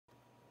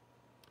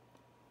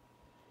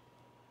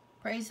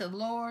Praise the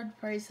Lord,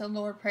 praise the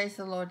Lord, praise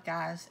the Lord,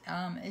 guys.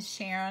 It's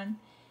Sharon,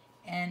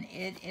 and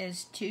it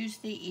is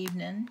Tuesday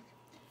evening,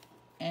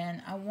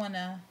 and I want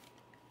to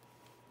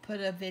put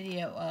a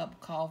video up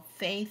called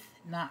Faith,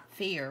 Not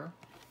Fear.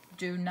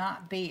 Do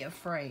not be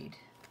afraid.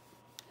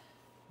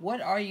 What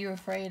are you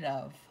afraid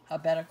of? A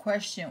better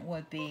question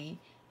would be,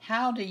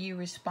 how do you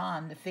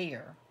respond to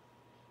fear?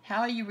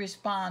 How you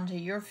respond to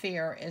your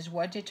fear is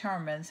what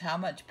determines how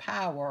much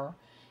power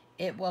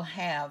it will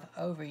have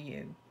over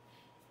you.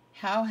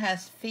 How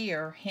has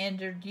fear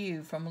hindered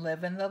you from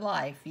living the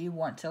life you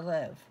want to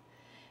live?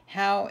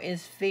 How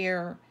is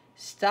fear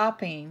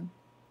stopping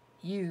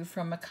you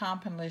from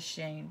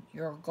accomplishing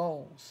your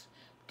goals?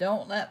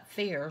 Don't let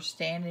fear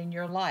stand in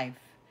your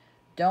life.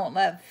 Don't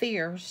let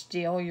fear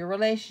steal your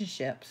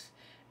relationships.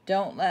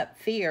 Don't let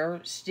fear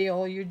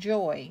steal your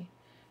joy.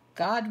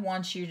 God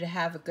wants you to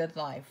have a good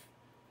life.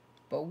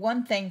 But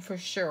one thing for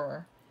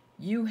sure,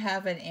 you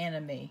have an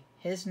enemy.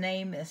 His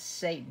name is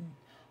Satan,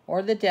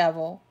 or the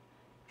devil,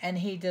 and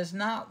he does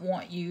not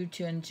want you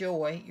to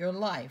enjoy your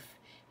life.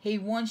 He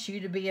wants you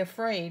to be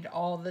afraid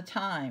all the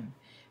time.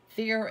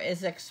 Fear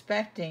is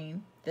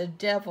expecting the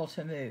devil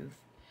to move.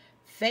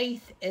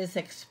 Faith is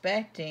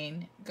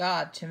expecting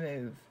God to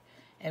move.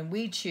 And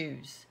we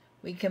choose.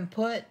 We can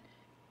put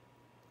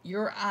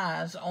your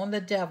eyes on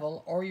the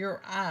devil or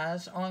your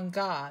eyes on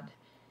God.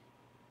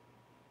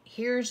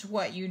 Here's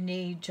what you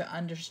need to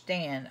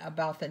understand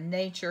about the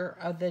nature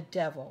of the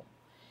devil.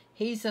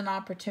 He's an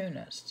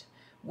opportunist.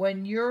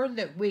 When you're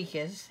the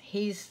weakest,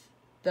 he's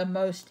the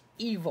most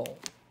evil.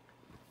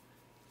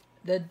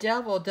 The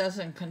devil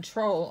doesn't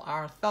control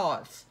our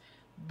thoughts,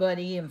 but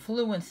he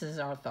influences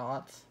our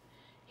thoughts.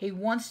 He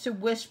wants to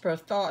whisper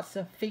thoughts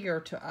of fear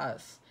to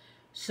us,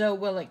 so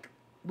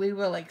we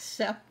will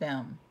accept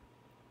them,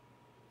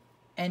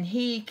 and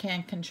he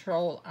can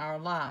control our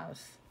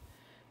lives.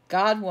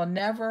 God will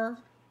never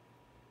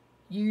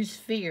use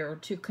fear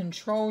to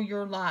control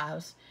your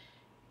lives.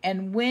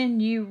 And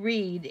when you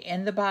read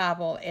in the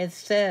Bible, it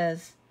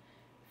says,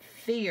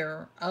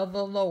 fear of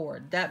the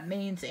Lord. That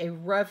means a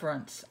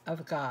reverence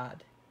of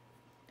God.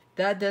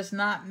 That does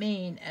not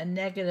mean a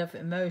negative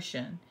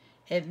emotion.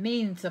 It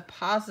means a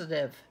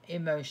positive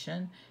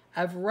emotion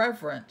of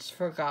reverence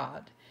for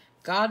God.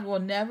 God will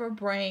never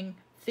bring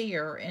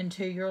fear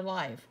into your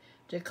life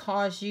to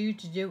cause you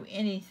to do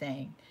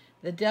anything.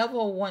 The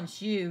devil wants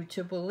you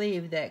to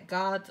believe that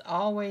God's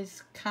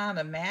always kind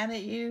of mad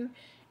at you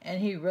and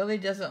he really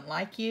doesn't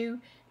like you.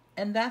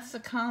 And that's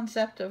the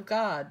concept of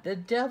God. The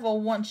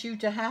devil wants you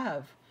to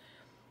have.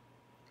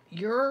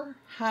 Your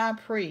high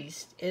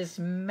priest is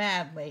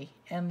madly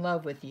in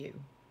love with you.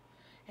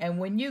 And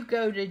when you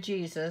go to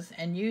Jesus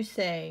and you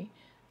say,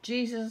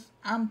 Jesus,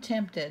 I'm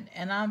tempted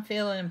and I'm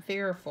feeling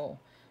fearful.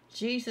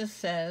 Jesus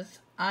says,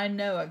 I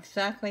know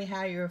exactly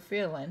how you're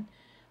feeling.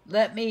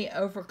 Let me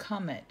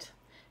overcome it.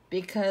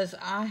 Because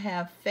I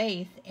have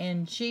faith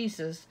in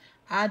Jesus,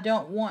 I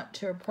don't want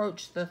to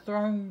approach the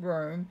throne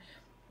room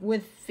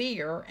with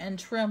fear and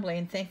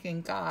trembling,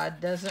 thinking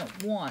God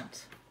doesn't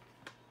want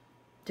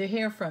to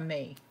hear from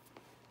me.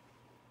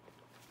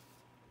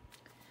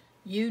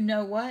 You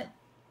know what?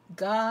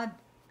 God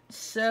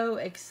so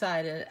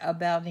excited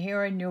about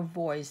hearing your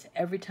voice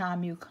every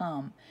time you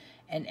come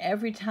and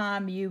every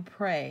time you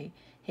pray.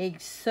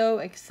 He's so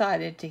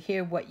excited to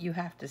hear what you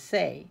have to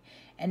say,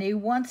 and he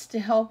wants to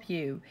help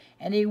you,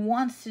 and he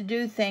wants to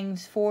do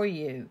things for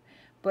you.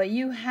 But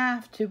you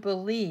have to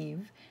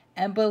believe,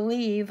 and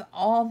believe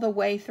all the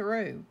way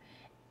through.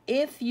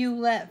 If you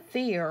let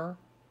fear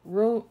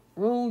rule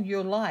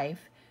your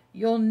life,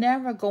 you're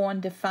never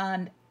going to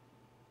find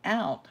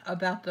out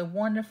about the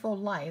wonderful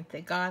life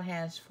that God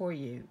has for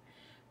you.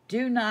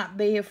 Do not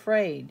be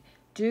afraid.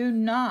 Do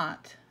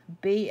not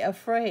be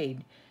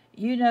afraid.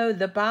 You know,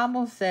 the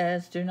Bible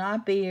says, do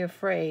not be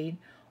afraid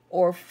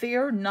or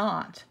fear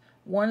not.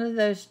 One of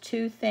those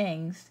two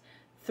things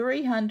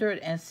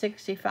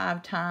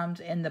 365 times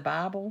in the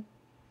Bible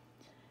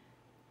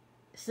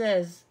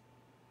says,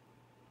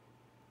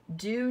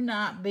 do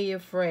not be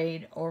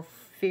afraid or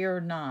fear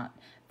not.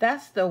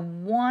 That's the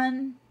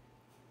one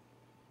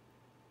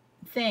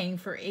thing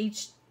for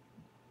each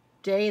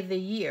day of the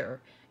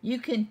year. You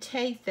can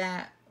take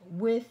that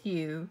with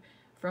you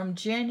from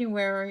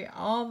January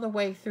all the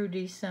way through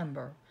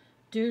December.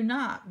 Do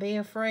not be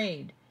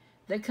afraid.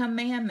 The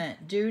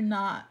commandment, do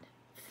not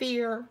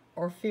fear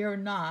or fear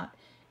not,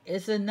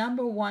 is the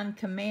number one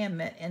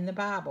commandment in the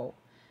Bible.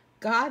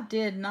 God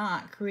did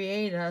not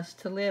create us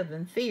to live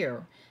in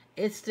fear.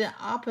 It's the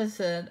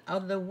opposite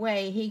of the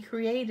way he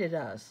created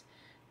us.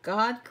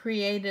 God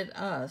created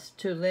us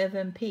to live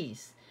in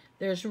peace.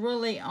 There's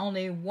really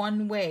only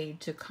one way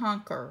to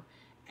conquer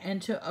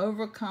and to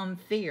overcome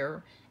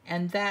fear,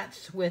 and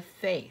that's with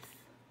faith.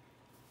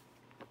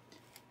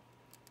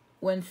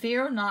 When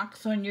fear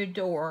knocks on your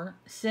door,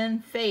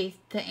 send faith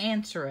to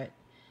answer it.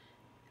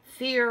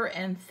 Fear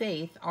and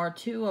faith are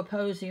two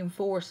opposing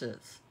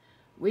forces.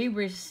 We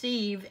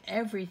receive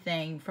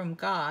everything from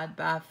God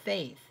by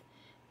faith,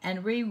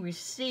 and we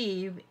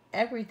receive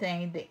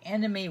everything the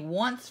enemy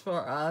wants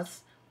for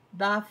us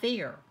by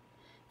fear.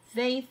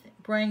 Faith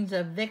brings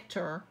a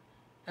victory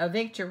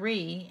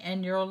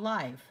in your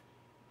life.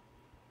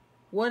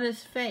 What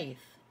is faith?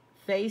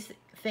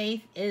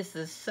 Faith is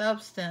the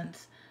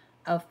substance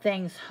of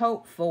things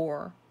hoped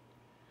for,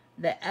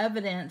 the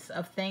evidence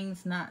of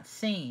things not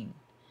seen.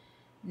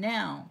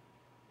 Now,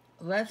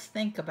 let's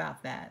think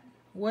about that.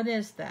 What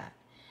is that?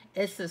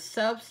 It's the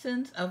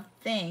substance of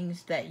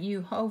things that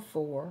you hope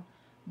for,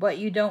 but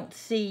you don't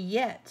see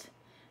yet.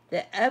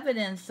 The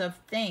evidence of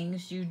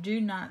things you do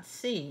not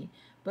see,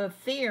 but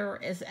fear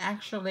is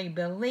actually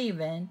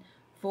believing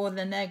for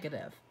the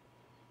negative.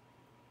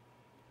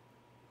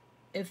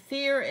 If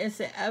fear is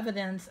the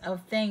evidence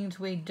of things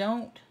we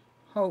don't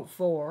hope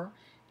for,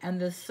 and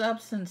the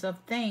substance of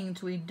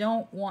things we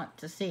don't want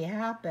to see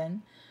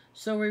happen,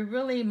 so we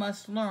really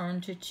must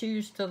learn to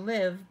choose to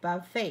live by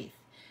faith.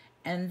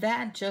 And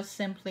that just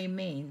simply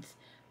means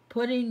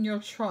putting your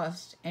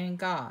trust in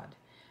God,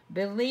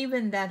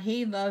 believing that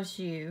He loves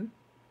you,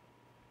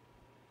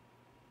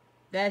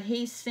 that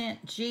He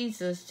sent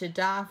Jesus to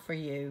die for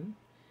you,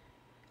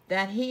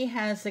 that He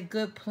has a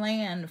good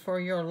plan for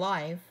your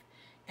life,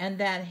 and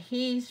that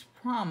He's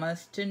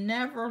promised to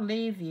never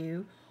leave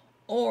you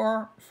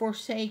or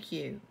forsake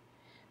you.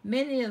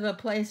 Many of the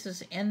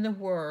places in the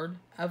Word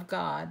of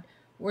God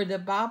where the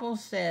Bible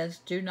says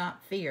do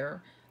not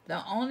fear,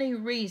 the only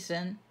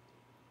reason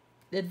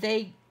that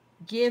they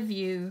give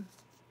you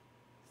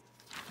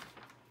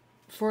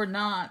for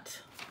not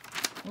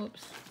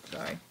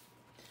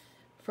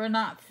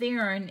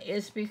fearing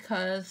is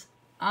because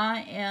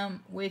I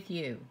am with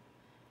you.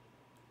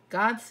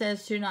 God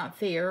says do not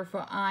fear,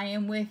 for I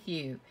am with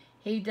you.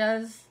 He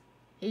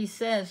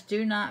says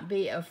do not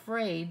be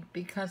afraid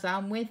because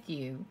I'm with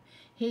you.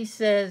 He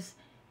says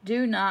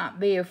do not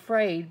be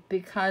afraid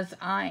because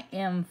I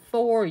am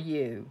for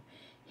you.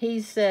 He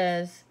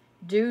says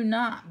do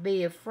not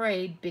be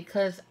afraid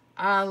because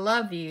I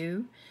love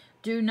you.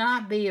 Do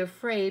not be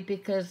afraid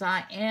because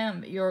I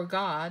am your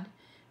God.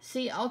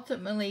 See,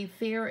 ultimately,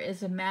 fear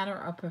is a matter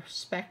of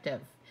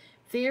perspective.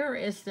 Fear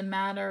is the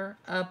matter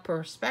of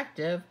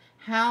perspective,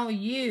 how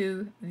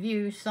you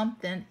view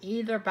something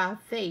either by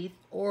faith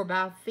or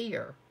by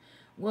fear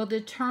will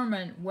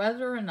determine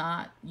whether or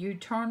not you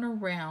turn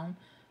around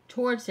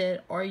towards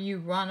it or you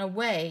run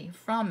away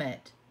from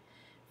it.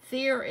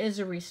 Fear is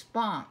a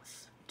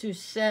response to a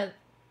set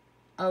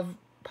of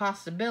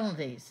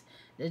possibilities.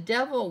 The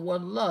devil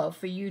would love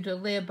for you to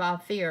live by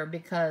fear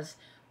because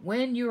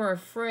when you're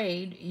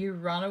afraid, you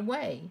run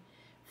away.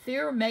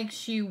 Fear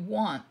makes you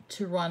want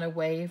to run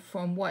away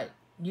from what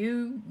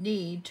you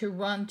need to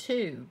run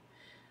to.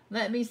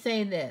 Let me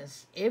say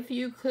this. If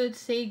you could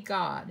see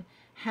God,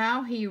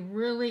 how He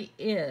really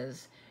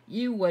is,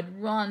 you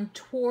would run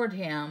toward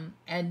Him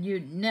and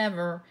you'd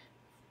never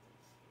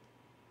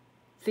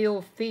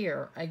feel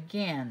fear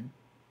again.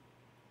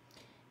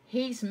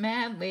 He's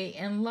madly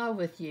in love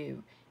with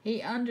you.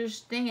 He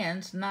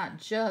understands not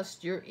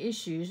just your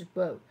issues,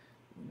 but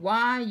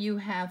why you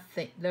have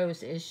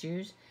those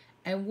issues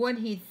and what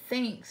He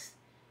thinks.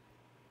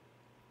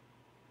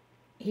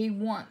 He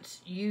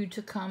wants you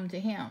to come to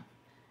Him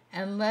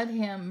and let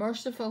Him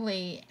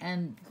mercifully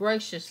and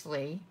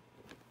graciously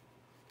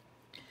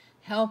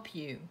help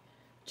you.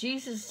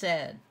 Jesus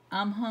said,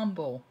 I'm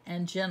humble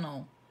and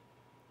gentle,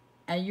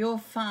 and you'll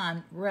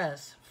find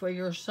rest for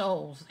your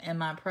souls in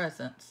my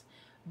presence.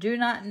 Do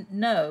not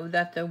know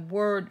that the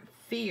word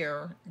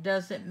fear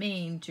doesn't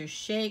mean to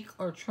shake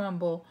or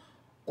tremble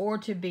or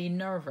to be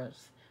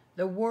nervous.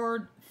 The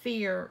word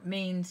fear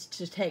means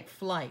to take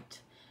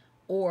flight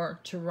or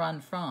to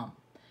run from.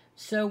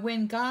 So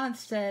when God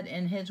said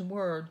in His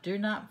word, do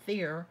not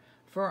fear,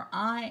 for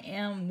I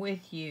am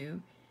with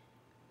you,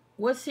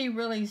 what's He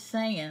really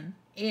saying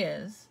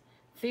is,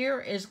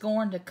 fear is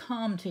going to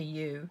come to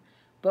you,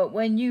 but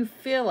when you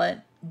feel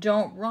it,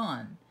 don't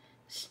run.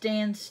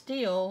 Stand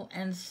still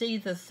and see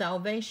the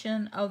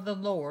salvation of the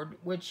Lord,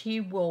 which He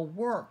will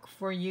work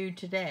for you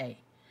today.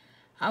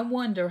 I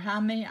wonder how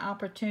many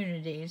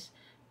opportunities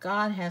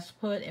God has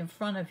put in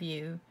front of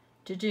you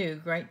to do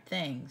great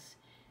things,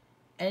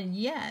 and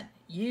yet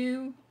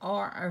you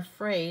are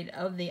afraid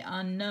of the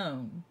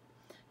unknown.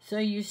 So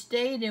you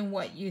stayed in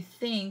what you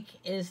think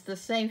is the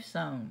safe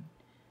zone.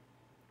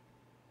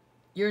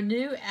 Your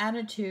new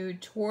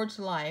attitude towards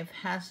life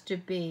has to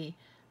be,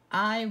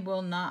 I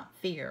will not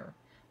fear.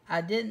 I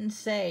didn't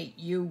say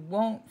you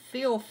won't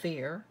feel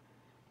fear,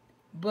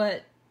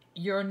 but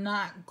you're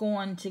not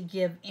going to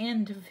give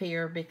in to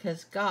fear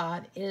because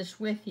God is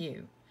with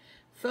you.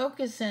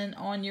 Focusing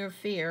on your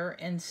fear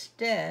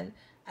instead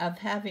of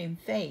having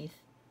faith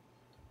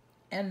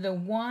and the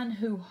one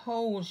who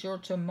holds your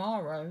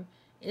tomorrow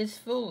is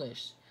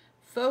foolish.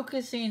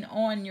 Focusing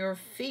on your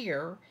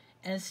fear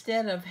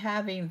instead of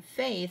having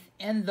faith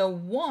in the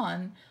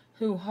one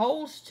who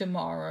holds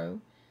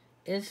tomorrow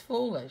is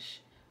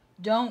foolish.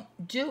 Don't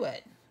do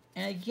it.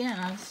 And again,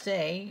 I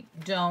say,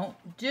 don't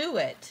do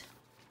it.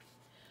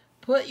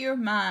 Put your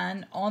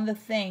mind on the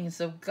things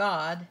of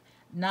God,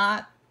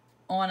 not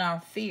on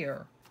our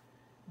fear.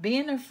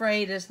 Being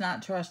afraid is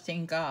not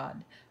trusting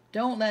God.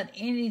 Don't let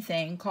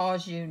anything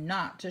cause you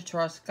not to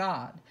trust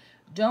God.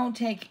 Don't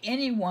take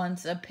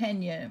anyone's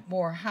opinion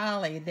more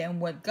highly than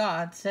what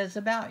God says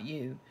about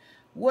you.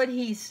 What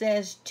He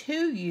says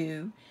to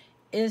you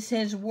is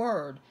His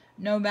word,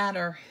 no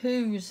matter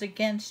who's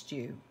against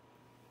you.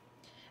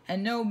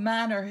 And no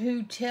matter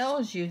who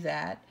tells you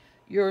that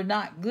you're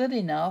not good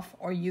enough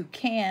or you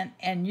can't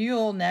and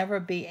you'll never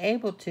be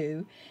able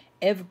to,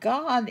 if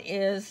God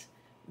is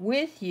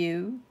with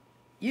you,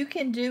 you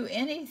can do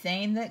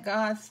anything that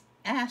God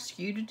asks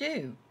you to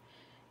do.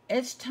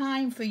 It's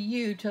time for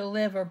you to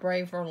live a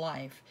braver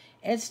life.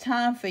 It's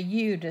time for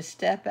you to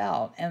step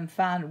out and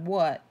find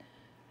what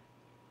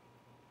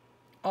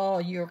all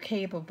you're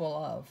capable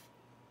of.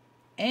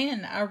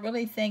 And I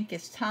really think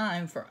it's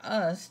time for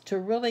us to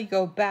really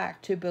go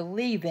back to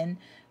believing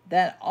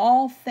that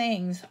all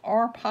things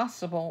are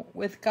possible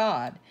with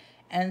God.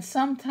 And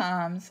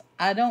sometimes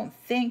I don't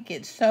think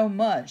it's so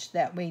much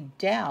that we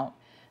doubt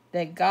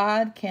that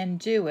God can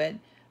do it,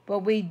 but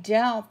we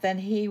doubt that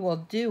He will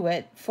do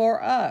it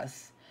for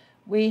us.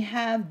 We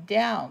have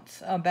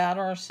doubts about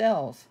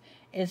ourselves.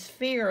 It's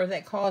fear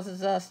that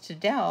causes us to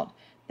doubt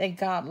that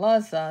God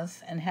loves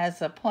us and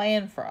has a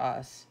plan for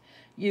us.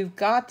 You've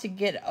got to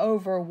get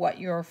over what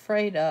you're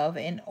afraid of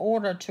in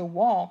order to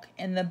walk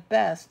in the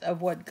best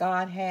of what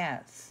God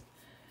has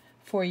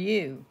for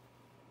you.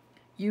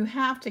 You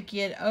have to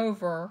get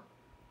over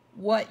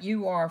what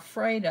you are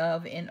afraid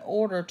of in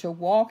order to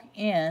walk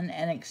in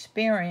and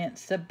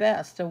experience the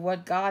best of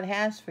what God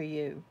has for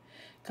you.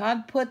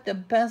 God put the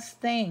best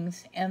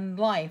things in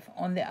life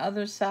on the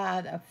other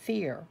side of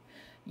fear.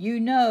 You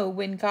know,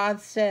 when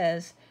God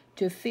says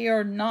to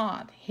fear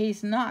not,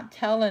 He's not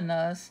telling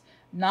us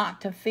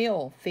not to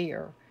feel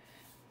fear.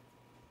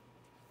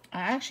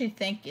 I actually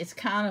think it's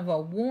kind of a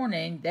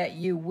warning that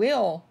you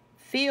will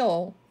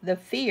feel the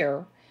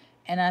fear,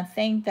 and I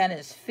think that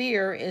its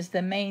fear is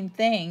the main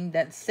thing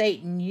that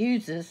Satan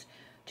uses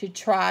to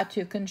try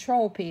to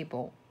control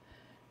people.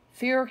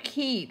 Fear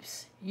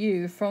keeps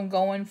you from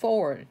going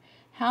forward.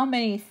 How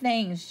many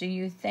things do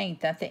you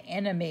think that the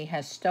enemy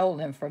has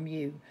stolen from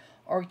you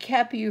or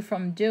kept you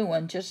from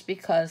doing just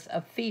because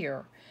of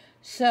fear?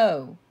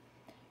 So,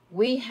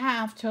 we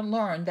have to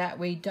learn that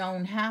we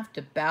don't have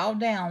to bow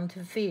down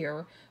to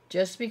fear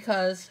just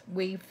because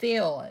we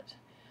feel it.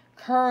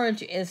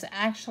 Courage is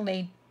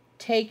actually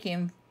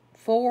taking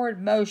forward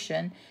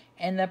motion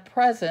in the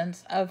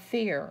presence of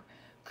fear.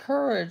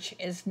 Courage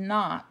is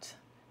not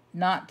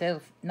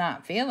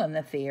feeling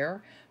the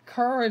fear.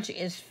 Courage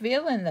is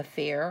feeling the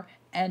fear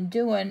and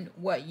doing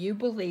what you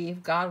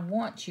believe God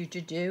wants you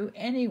to do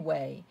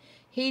anyway.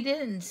 He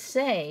didn't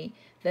say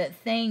that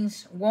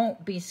things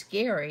won't be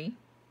scary.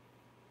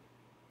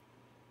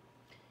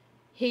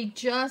 He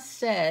just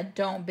said,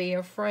 don't be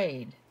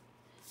afraid.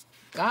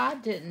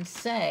 God didn't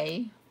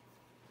say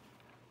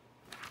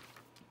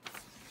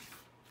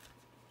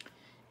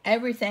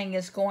everything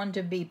is going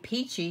to be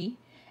peachy,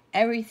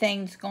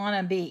 everything's going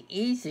to be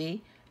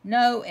easy.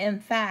 No, in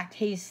fact,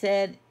 He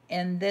said,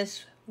 in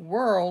this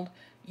world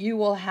you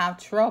will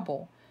have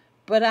trouble,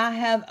 but I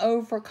have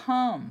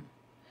overcome.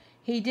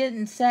 He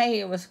didn't say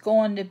it was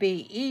going to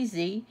be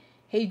easy.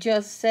 He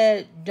just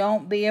said,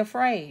 don't be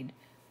afraid.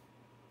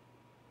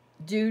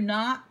 Do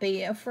not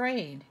be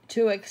afraid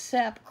to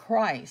accept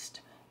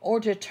Christ or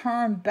to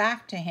turn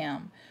back to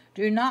Him.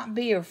 Do not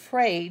be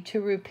afraid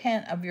to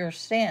repent of your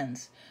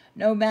sins,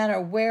 no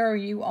matter where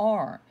you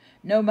are,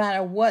 no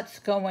matter what's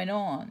going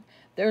on.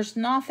 There's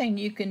nothing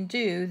you can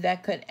do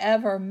that could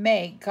ever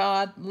make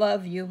God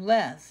love you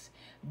less.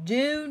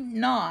 Do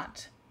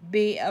not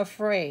be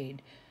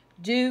afraid.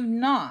 Do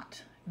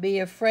not be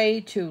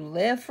afraid to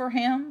live for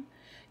Him.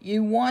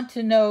 You want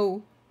to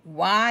know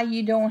why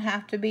you don't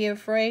have to be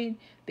afraid?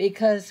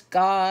 Because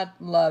God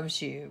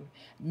loves you.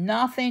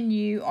 Nothing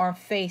you are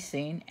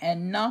facing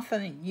and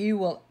nothing you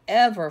will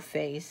ever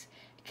face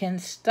can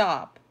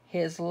stop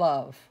His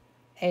love.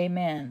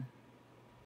 Amen.